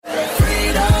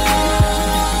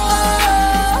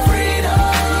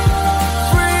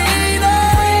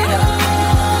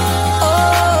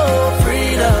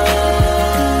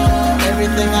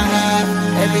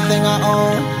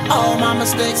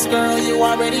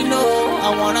already know.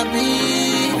 I wanna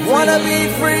be free. Wanna be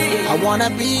free. I wanna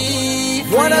be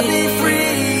free. Wanna be free.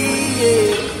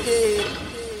 Yeah.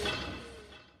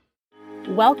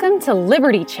 Welcome to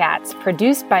Liberty Chats,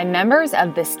 produced by members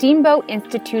of the Steamboat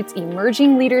Institute's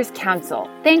Emerging Leaders Council.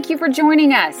 Thank you for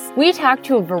joining us. We talk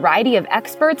to a variety of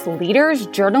experts, leaders,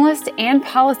 journalists, and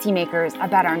policymakers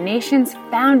about our nation's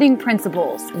founding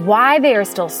principles, why they are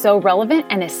still so relevant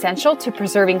and essential to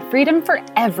preserving freedom for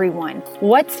everyone,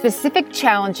 what specific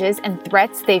challenges and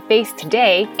threats they face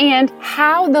today, and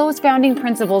how those founding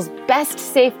principles best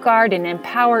safeguard and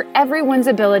empower everyone's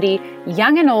ability,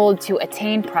 young and old, to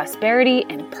attain prosperity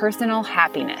and personal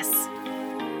happiness.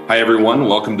 Hi, everyone.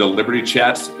 Welcome to Liberty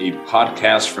Chats, a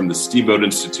podcast from the Steamboat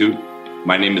Institute.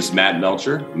 My name is Matt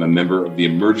Melcher. I'm a member of the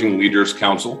Emerging Leaders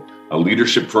Council, a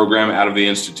leadership program out of the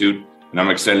Institute, and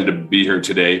I'm excited to be here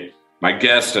today. My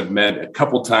guest I've met a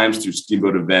couple times through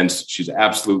Steamboat events. She's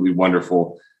absolutely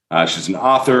wonderful. She's an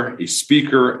author, a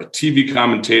speaker, a TV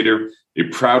commentator, a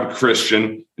proud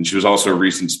Christian, and she was also a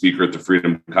recent speaker at the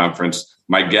Freedom Conference.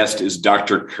 My guest is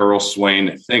Dr. Carol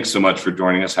Swain. Thanks so much for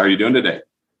joining us. How are you doing today?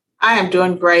 I am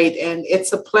doing great, and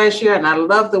it's a pleasure, and I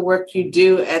love the work you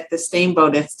do at the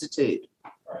Steamboat Institute.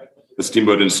 The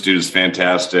Steamboat Institute is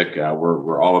fantastic.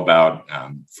 We're all about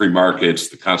free markets,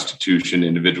 the Constitution,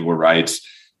 individual rights,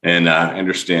 and I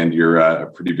understand you're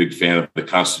a pretty big fan of the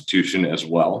Constitution as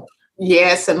well.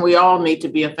 Yes, and we all need to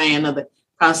be a fan of the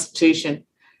Constitution.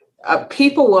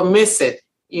 People will miss it.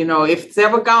 You know, if it's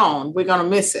ever gone, we're going to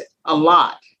miss it a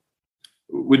lot.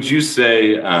 Would you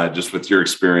say, just with your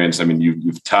experience, I mean,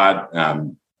 you've taught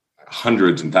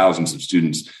hundreds and thousands of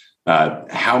students.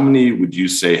 How many would you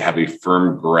say have a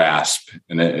firm grasp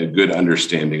and a good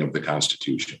understanding of the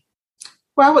Constitution?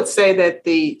 Well, I would say that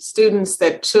the students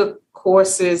that took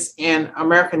courses in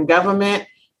American government,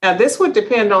 now this would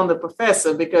depend on the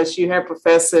professor, because you have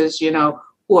professors, you know,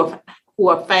 who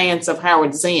are fans of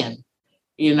Howard Zinn,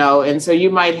 you know, and so you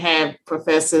might have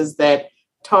professors that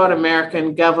taught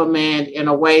American government in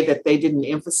a way that they didn't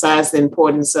emphasize the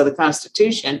importance of the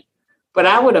Constitution. But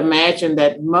I would imagine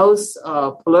that most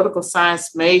political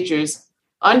science majors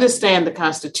understand the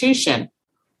Constitution.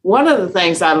 One of the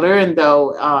things I learned,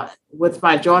 though, with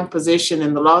my joint position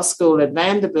in the law school at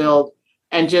Vanderbilt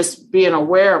and just being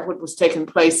aware of what was taking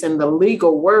place in the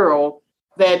legal world,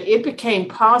 that it became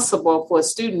possible for a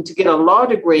student to get a law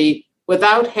degree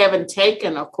without having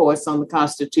taken a course on the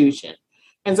Constitution.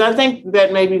 And so I think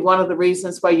that may be one of the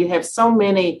reasons why you have so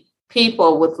many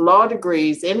people with law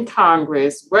degrees in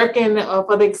Congress working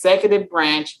for the executive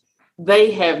branch.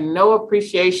 They have no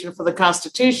appreciation for the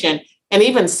Constitution. And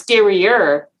even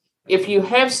scarier, if you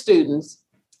have students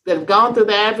that have gone through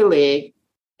the Ivy League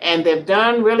and they've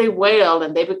done really well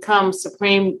and they become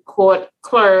Supreme Court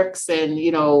clerks and,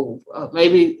 you know,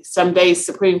 maybe someday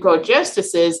Supreme Court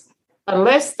justices,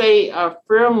 unless they are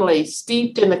firmly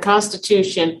steeped in the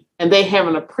Constitution and they have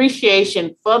an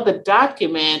appreciation for the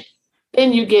document,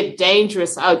 then you get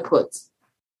dangerous outputs.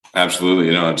 Absolutely.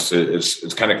 You know,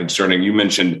 it's kind of concerning. You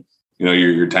mentioned, you know,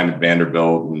 your time at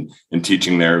Vanderbilt and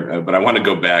teaching there, but I want to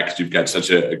go back because you've got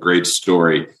such a great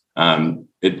story.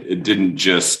 It didn't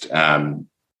just,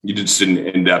 you just didn't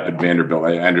end up at Vanderbilt.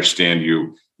 I understand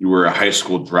you were a high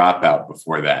school dropout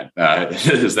before that.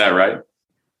 Is that right?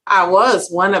 I was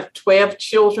one of 12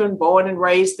 children born and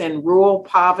raised in rural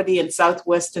poverty in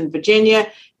southwestern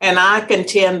Virginia. And I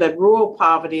contend that rural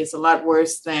poverty is a lot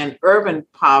worse than urban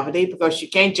poverty because you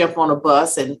can't jump on a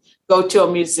bus and go to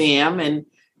a museum and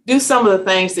do some of the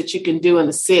things that you can do in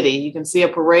the city. You can see a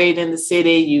parade in the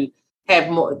city. You have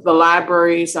the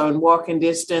libraries are in walking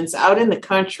distance. Out in the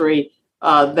country,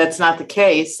 that's not the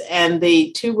case. And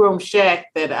the two-room shack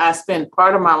that I spent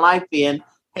part of my life in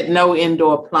had no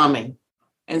indoor plumbing.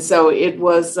 And so it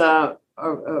was a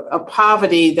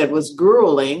poverty that was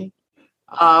grueling.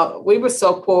 We were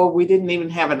so poor, we didn't even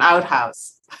have an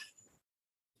outhouse.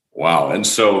 Wow. And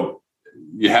so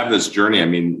you have this journey. I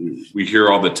mean, we hear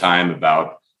all the time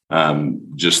about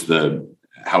just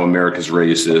how America's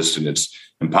racist and it's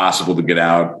impossible to get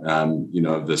out,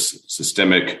 of this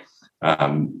systemic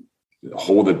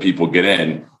hole that people get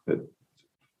in.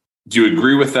 Do you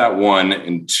agree with that, one?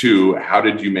 And two, how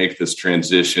did you make this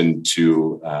transition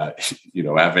to,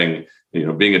 having,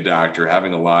 being a doctor,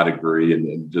 having a law degree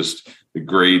and just the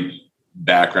great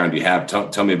background you have?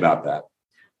 Tell me about that.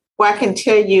 Well, I can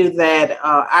tell you that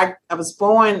I was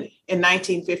born in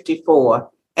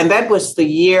 1954, and that was the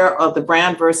year of the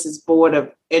Brown versus Board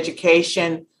of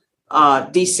Education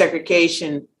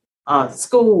desegregation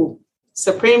school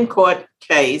Supreme Court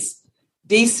case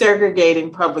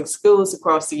desegregating public schools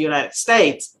across the United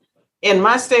States. in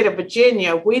my state of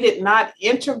Virginia, we did not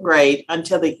integrate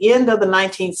until the end of the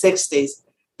 1960s.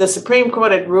 The Supreme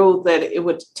Court had ruled that it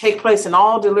would take place in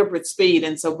all deliberate speed.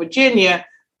 And so Virginia,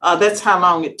 that's how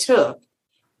long it took.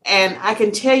 And I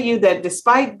can tell you that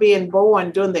despite being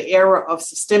born during the era of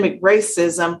systemic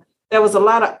racism, there was a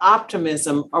lot of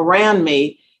optimism around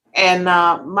me. And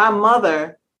my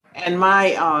mother and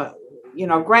my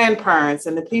grandparents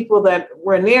and the people that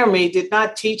were near me did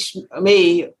not teach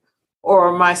me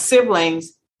or my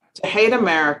siblings to hate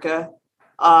America,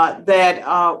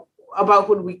 about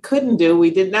what we couldn't do.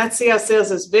 We did not see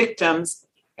ourselves as victims.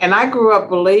 And I grew up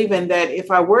believing that if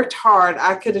I worked hard,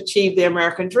 I could achieve the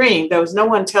American dream. There was no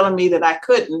one telling me that I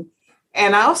couldn't.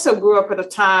 And I also grew up at a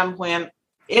time when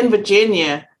in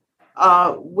Virginia,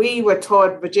 we were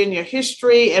taught Virginia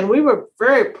history, and we were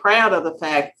very proud of the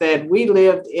fact that we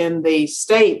lived in the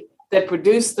state that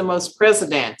produced the most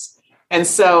presidents. And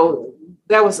so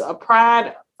there was a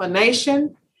pride for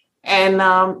nation and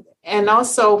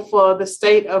also for the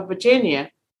state of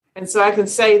Virginia. And so I can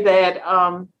say that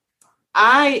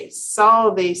I saw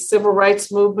the civil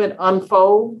rights movement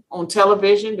unfold on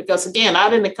television because, again,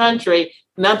 out in the country,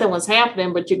 nothing was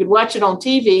happening, but you could watch it on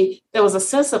TV. There was a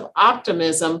sense of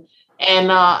optimism.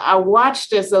 And I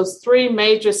watched as those three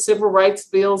major civil rights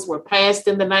bills were passed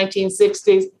in the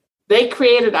 1960s. They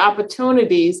created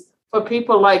opportunities for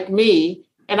people like me,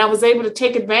 and I was able to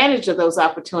take advantage of those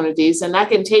opportunities. And I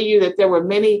can tell you that there were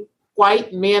many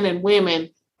white men and women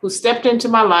who stepped into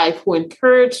my life, who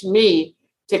encouraged me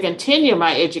to continue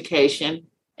my education.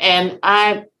 And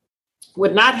I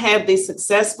would not have the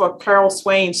success for Carol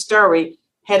Swain's story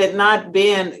had it not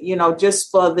been, just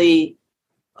for the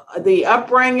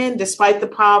upbringing, despite the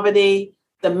poverty,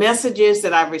 the messages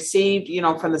that I received,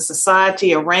 from the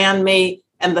society around me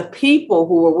and the people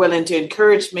who were willing to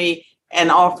encourage me and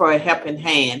offer a helping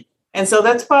hand. And so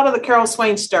that's part of the Carol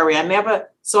Swain story. I never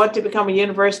sought to become a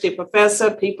university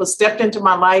professor. People stepped into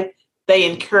my life. They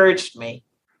encouraged me.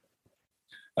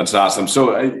 That's awesome.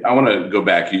 So I want to go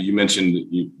back. You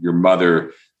mentioned your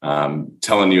mother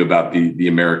telling you about the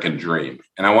American dream.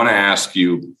 And I want to ask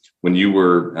you, when you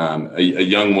were a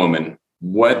young woman,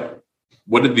 what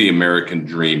did the American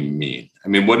dream mean? I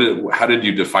mean, how did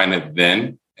you define it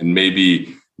then? And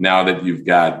maybe now that you've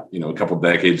got, a couple of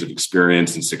decades of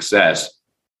experience and success,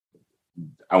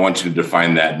 I want you to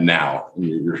define that now in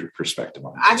your perspective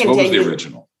on it. What was the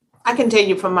original? I can tell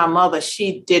you from my mother,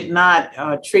 she did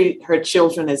not treat her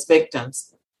children as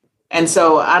victims. And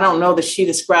so I don't know that she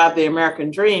described the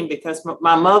American dream because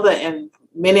my mother and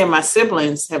many of my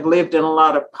siblings have lived in a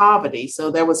lot of poverty.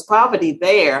 So there was poverty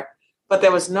there, but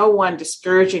there was no one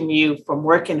discouraging you from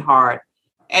working hard.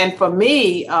 And for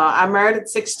me, I married at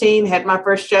 16, had my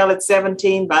first child at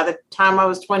 17. By the time I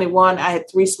was 21, I had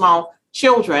 3 small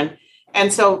children.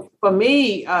 And so for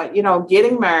me,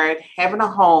 getting married, having a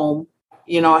home,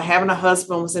 having a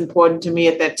husband was important to me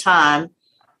at that time,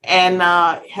 and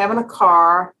having a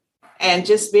car and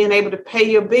just being able to pay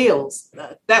your bills.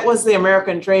 That was the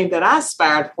American dream that I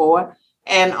aspired for.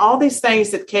 And all these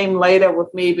things that came later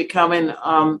with me becoming,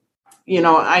 I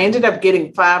ended up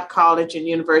getting 5 college and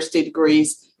university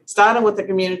degrees, starting with the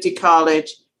community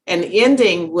college and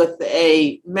ending with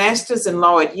a master's in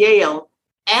law at Yale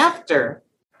after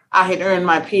I had earned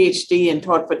my PhD and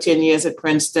taught for 10 years at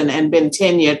Princeton and been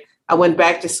tenured. I went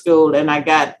back to school and I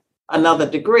got another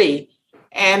degree.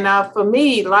 And for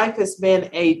me, life has been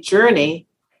a journey.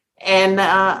 And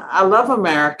I love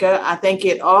America. I think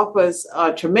it offers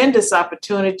tremendous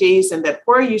opportunities, and that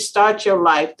where you start your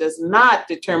life does not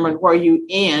determine where you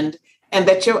end, and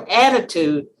that your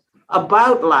attitude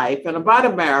about life and about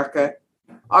America,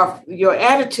 your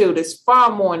attitude is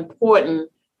far more important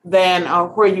than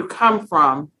where you come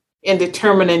from in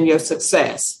determining your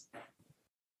success.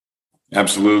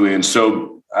 Absolutely. And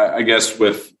so I guess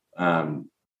with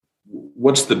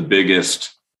what's the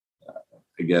biggest,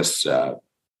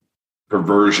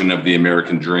 perversion of the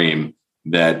American dream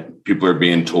that people are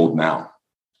being told now?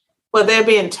 Well, they're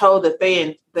being told that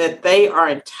they are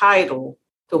entitled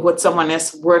to what someone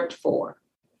else worked for.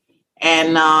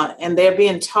 And they're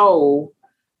being told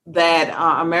that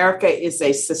America is a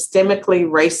systemically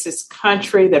racist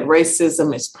country, that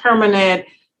racism is permanent,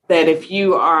 that if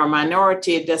you are a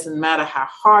minority, it doesn't matter how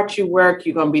hard you work,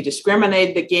 you're going to be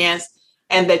discriminated against,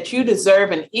 and that you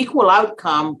deserve an equal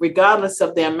outcome regardless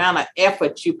of the amount of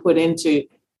effort you put into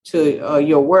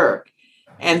your work.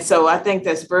 And so I think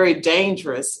that's very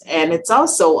dangerous. And it's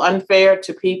also unfair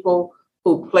to people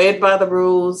who played by the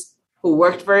rules, who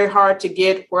worked very hard to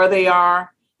get where they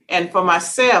are. And for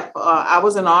myself, I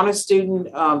was an honor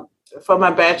student for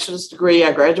my bachelor's degree.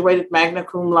 I graduated magna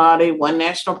cum laude, won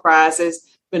national prizes,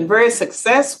 been very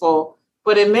successful,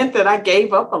 but it meant that I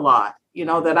gave up a lot.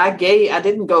 That I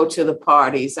didn't go to the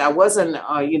parties. I wasn't,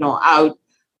 out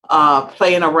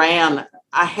playing around.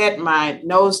 I had my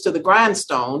nose to the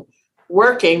grindstone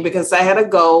working because I had a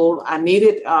goal. I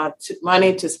needed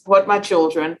money to support my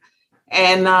children.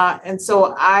 And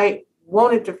so I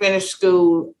wanted to finish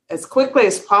school as quickly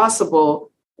as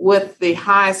possible with the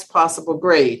highest possible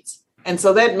grades. And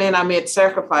so that meant I made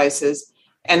sacrifices.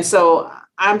 And so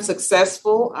I'm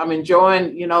successful. I'm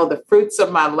enjoying, the fruits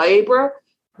of my labor.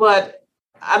 But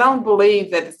I don't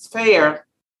believe that it's fair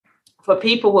for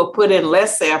people who put in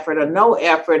less effort or no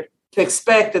effort to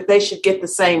expect that they should get the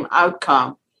same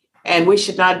outcome. And we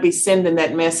should not be sending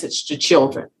that message to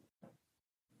children.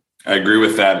 I agree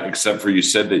with that, except for you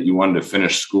said that you wanted to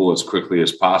finish school as quickly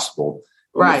as possible.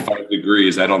 Right. 5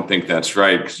 degrees, I don't think that's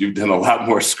right, because you've done a lot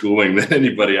more schooling than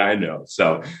anybody I know.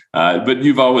 So, but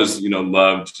you've always,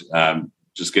 loved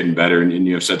just getting better, and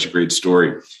you have such a great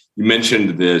story. You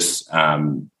mentioned this,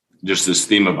 just this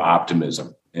theme of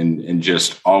optimism and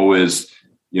just always,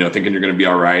 thinking you're going to be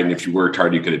all right. And if you worked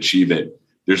hard, you could achieve it.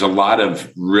 There's a lot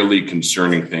of really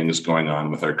concerning things going on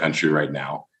with our country right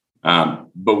now.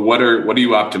 But what are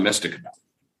you optimistic about?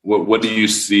 What do you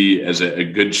see as a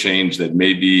good change that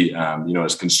maybe,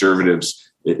 as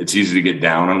conservatives, it's easy to get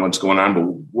down on what's going on, but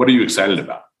what are you excited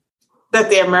about? That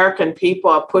the American people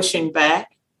are pushing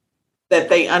back, that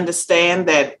they understand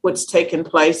that what's taking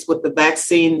place with the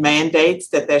vaccine mandates,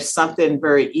 that there's something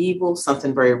very evil,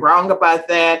 something very wrong about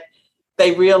that.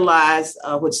 They realize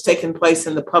what's taking place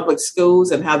in the public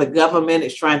schools and how the government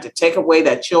is trying to take away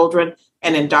their children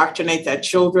and indoctrinate their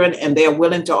children, and they're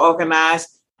willing to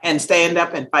organize and stand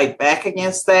up and fight back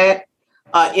against that.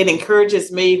 It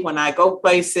encourages me when I go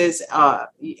places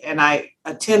and I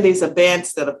attend these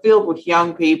events that are filled with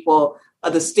young people.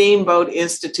 The Steamboat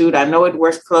Institute, I know it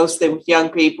works closely with young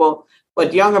people,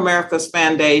 but Young America's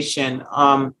Foundation,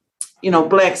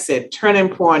 Blexit, Turning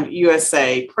Point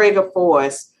USA, Prager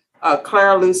Force,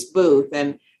 Clara Luce Booth,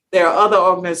 and there are other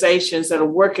organizations that are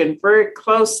working very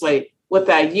closely with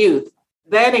our youth.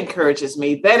 That encourages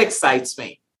me. That excites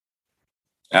me.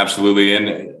 Absolutely.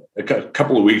 And a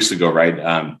couple of weeks ago, right,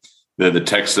 the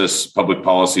Texas Public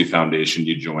Policy Foundation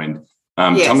you joined.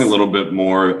 Yes. Tell me a little bit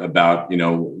more about,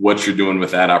 what you're doing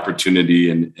with that opportunity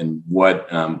and what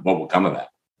will come of that.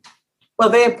 Well,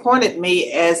 they appointed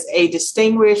me as a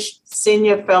distinguished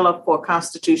senior fellow for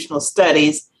constitutional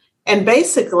studies. And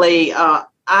basically,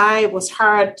 I was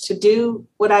hired to do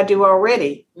what I do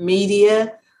already,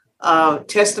 media,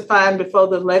 testifying before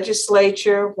the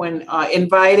legislature when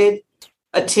invited,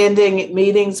 attending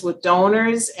meetings with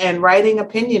donors, and writing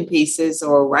opinion pieces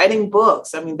or writing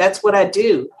books. I mean, that's what I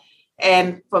do.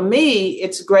 And for me,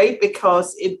 it's great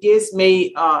because it gives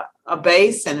me a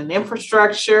base and an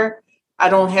infrastructure. I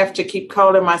don't have to keep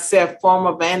calling myself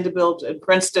former Vanderbilt and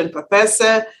Princeton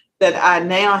professor, that I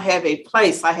now have a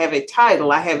place, I have a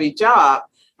title, I have a job.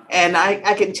 And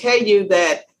I can tell you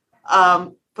that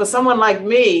for someone like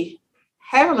me,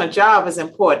 having a job is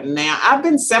important. Now, I've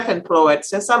been self-employed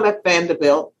since I left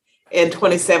Vanderbilt in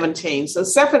 2017. So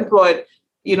self-employed,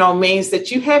 means that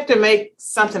you have to make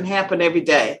something happen every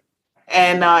day.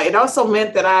 And it also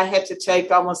meant that I had to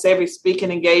take almost every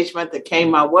speaking engagement that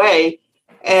came my way.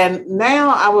 And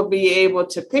now I will be able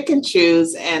to pick and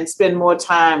choose and spend more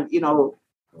time,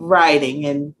 writing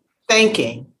and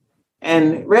thinking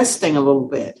and resting a little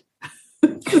bit.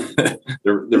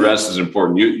 The rest is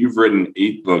important. You've written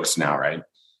 8 books now, right?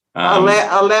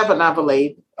 11, I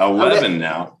believe. 11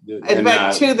 now. In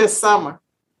fact, 2 this summer.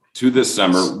 2 this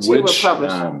summer. 2 were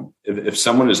published. If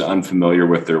someone is unfamiliar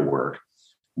with your work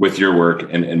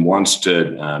and wants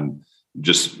to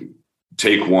just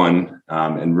take one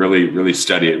and really, really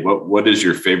study it, what is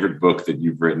your favorite book that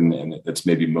you've written and that's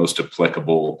maybe most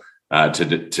applicable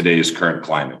to today's current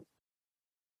climate?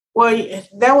 Well,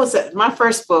 that was my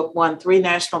first book, won 3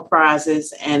 national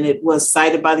prizes, and it was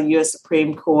cited by the U.S.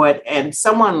 Supreme Court. And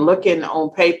someone looking on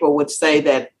paper would say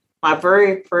that my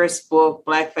very first book,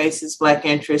 Black Faces, Black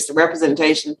Interests, the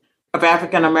representation of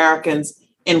African Americans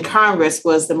in Congress,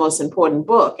 was the most important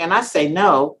book. And I say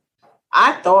no.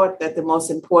 I thought that the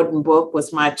most important book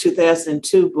was my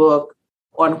 2002 book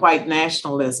on white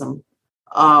nationalism,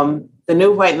 the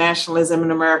new white nationalism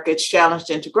in America, its challenge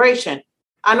to integration.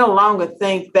 I no longer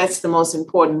think that's the most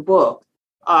important book.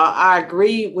 I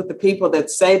agree with the people that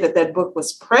say that book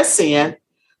was prescient.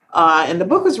 And the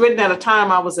book was written at a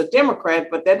time I was a Democrat,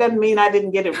 but that doesn't mean I didn't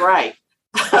get it right.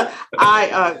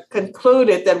 I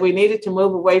concluded that we needed to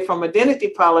move away from identity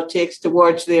politics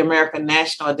towards the American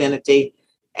national identity,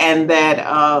 and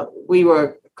that we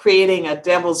were creating a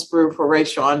devil's brew for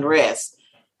racial unrest.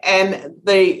 And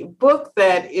the book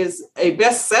that is a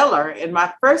bestseller, and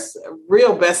my first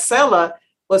real bestseller,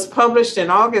 was published in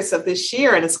August of this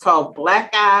year, and it's called Black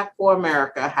Eye for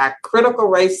America, How Critical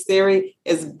Race Theory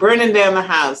is Burning Down the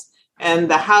House. And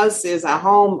the house is our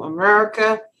home,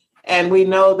 America. And we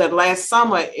know that last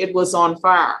summer it was on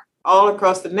fire. All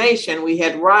across the nation, we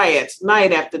had riots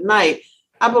night after night.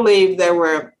 I believe there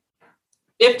were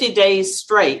 50 days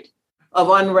straight of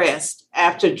unrest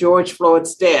after George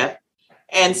Floyd's death.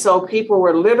 And so people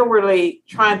were literally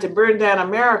trying to burn down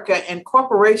America, and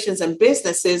corporations and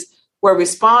businesses were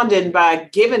responding by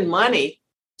giving money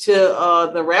to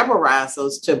the rebel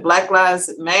risers, to Black Lives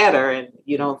Matter. And,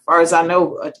 as far as I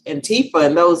know, Antifa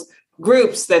and those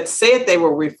groups that said they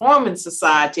were reforming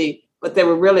society, but they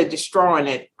were really destroying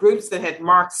it, groups that had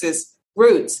Marxist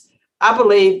roots. I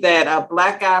believe that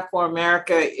Black Eye for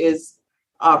America is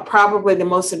probably the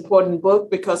most important book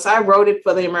because I wrote it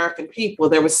for the American people.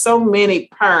 There were so many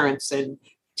parents and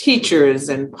teachers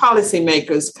and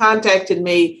policymakers contacted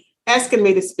me, asking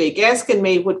me to speak, asking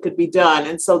me what could be done.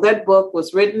 And so that book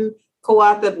was written,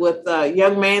 co-authored with a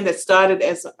young man that started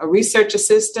as a research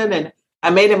assistant, and I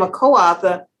made him a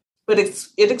co-author. But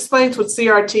it explains what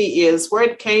CRT is, where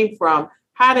it came from,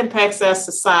 how it impacts our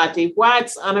society, why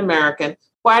it's un-American,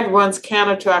 why it runs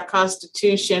counter to our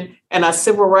Constitution and our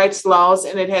civil rights laws.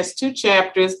 And it has 2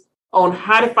 chapters on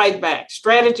how to fight back,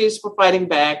 strategies for fighting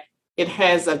back. It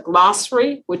has a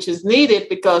glossary, which is needed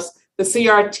because the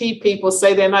CRT people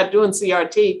say they're not doing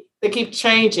CRT. They keep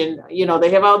changing.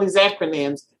 They have all these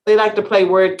acronyms. They like to play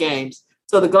word games.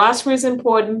 So the glossary is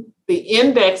important. The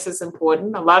index is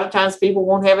important. A lot of times people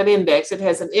won't have an index. It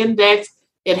has an index.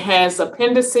 It has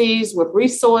appendices with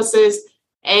resources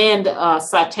and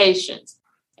citations.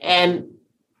 And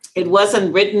it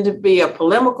wasn't written to be a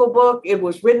polemical book. It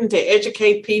was written to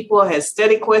educate people, has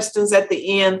study questions at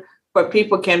the end where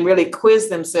people can really quiz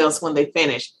themselves when they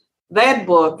finish. That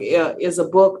book is a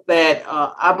book that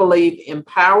I believe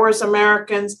empowers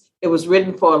Americans. It was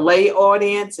written for a lay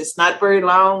audience. It's not very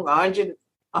long,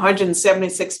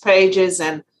 176 pages.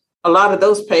 And a lot of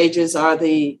those pages are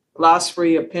the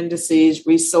glossary, appendices,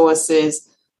 resources.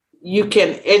 You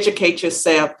can educate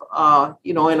yourself,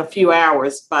 in a few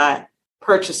hours by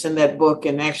purchasing that book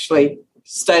and actually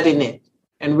studying it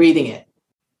and reading it.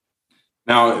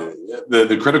 Now,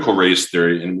 the critical race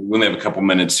theory, and we only have a couple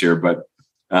minutes here, but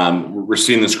we're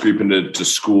seeing this creep into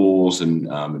schools and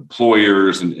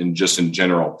employers and just in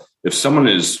general. If someone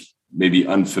is maybe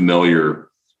unfamiliar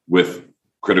with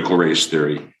critical race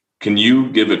theory, can you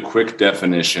give a quick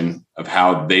definition of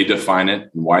how they define it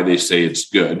and why they say it's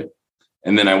good?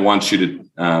 And then I want you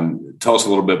to tell us a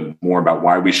little bit more about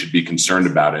why we should be concerned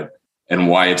about it and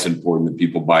why it's important that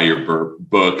people buy your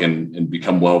book and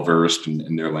become well-versed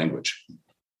in their language.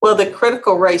 Well, the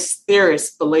critical race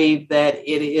theorists believe that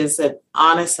it is an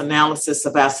honest analysis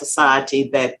of our society,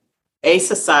 that a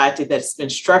society that's been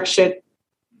structured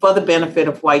for the benefit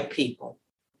of white people.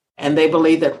 And they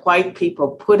believe that white people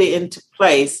put into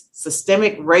place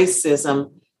systemic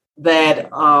racism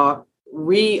that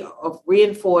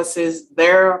reinforces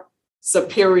their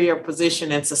superior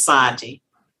position in society.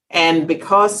 And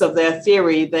because of their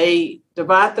theory, they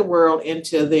divide the world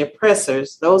into the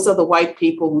oppressors. Those are the white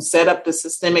people who set up the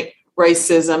systemic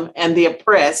racism, and the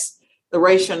oppressed, the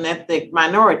racial and ethnic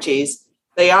minorities.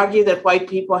 They argue that white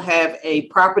people have a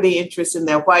property interest in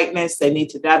their whiteness. They need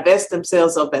to divest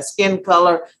themselves of their skin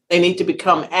color. They need to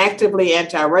become actively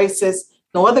anti-racist.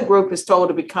 No other group is told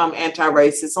to become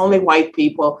anti-racist, only white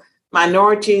people.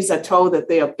 Minorities are told that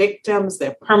they are victims.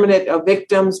 They're permanent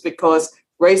victims because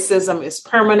racism is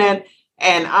permanent.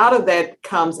 And out of that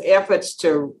comes efforts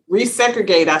to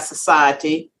resegregate our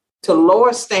society, to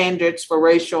lower standards for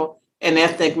racial and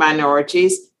ethnic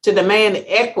minorities, to demand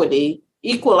equity,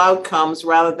 equal outcomes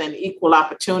rather than equal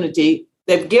opportunity.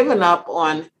 They've given up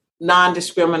on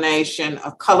non-discrimination,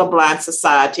 a colorblind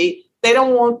society. They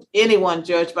don't want anyone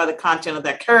judged by the content of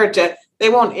their character. They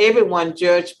want everyone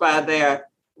judged by their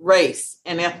race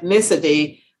and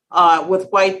ethnicity, with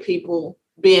white people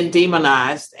being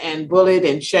demonized and bullied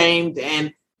and shamed.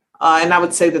 And I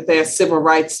would say that their civil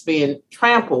rights being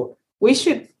trampled. We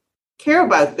should care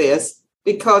about this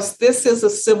because this is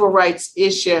a civil rights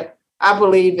issue. I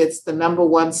believe it's the number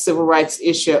one civil rights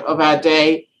issue of our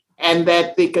day, and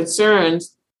that the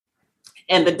concerns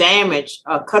and the damage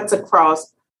cuts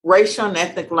across racial and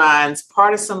ethnic lines,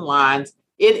 partisan lines.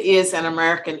 It is an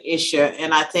American issue.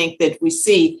 And I think that we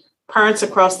see parents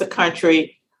across the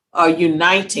country are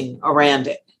uniting around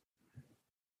it.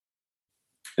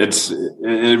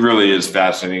 It really is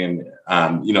fascinating.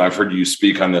 And, I've heard you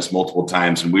speak on this multiple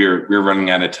times, and we're running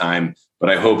out of time, but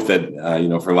I hope that,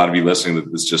 for a lot of you listening,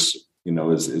 that this just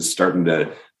is starting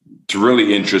to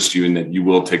really interest you and that you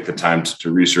will take the time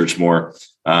to research more.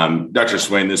 Dr.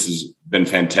 Swain, this has been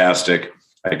fantastic.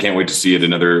 I can't wait to see you at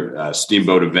another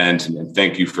Steamboat event, and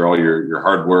thank you for all your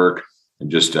hard work and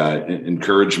just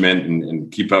encouragement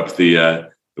and keep up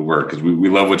the work, because we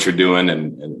love what you're doing,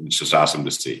 and it's just awesome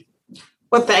to see.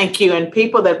 Well, thank you. And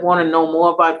people that want to know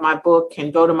more about my book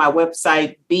can go to my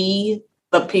website,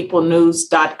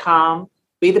 bethepeoplenews.com,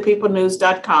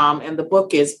 bethepeoplenews.com. And the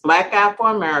book is Black Afro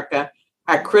America,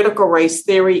 How Critical Race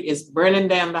Theory is Burning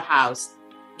Down the House.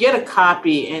 Get a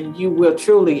copy and you will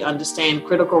truly understand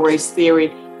critical race theory,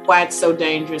 why it's so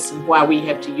dangerous, and why we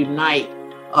have to unite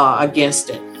against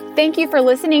it. Thank you for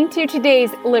listening to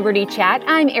today's Liberty Chat.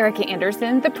 I'm Erica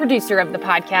Anderson, the producer of the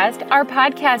podcast. Our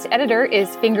podcast editor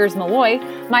is Fingers Malloy.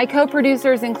 My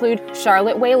co-producers include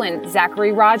Charlotte Whalen,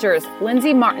 Zachary Rogers,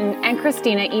 Lindsay Martin, and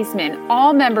Christina Eastman,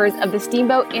 all members of the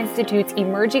Steamboat Institute's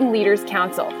Emerging Leaders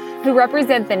Council, who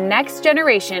represent the next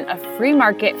generation of free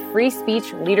market, free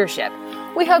speech leadership.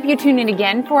 We hope you tune in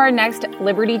again for our next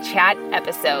Liberty Chat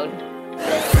episode.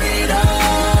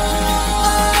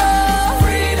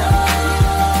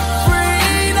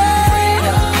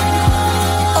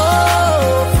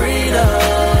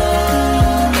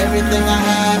 Everything I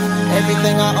have,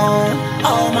 everything I own,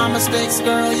 all my mistakes,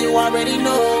 girl, you already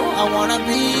know. I wanna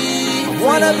be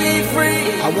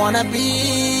free. I wanna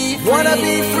be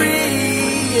free.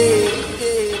 Yeah.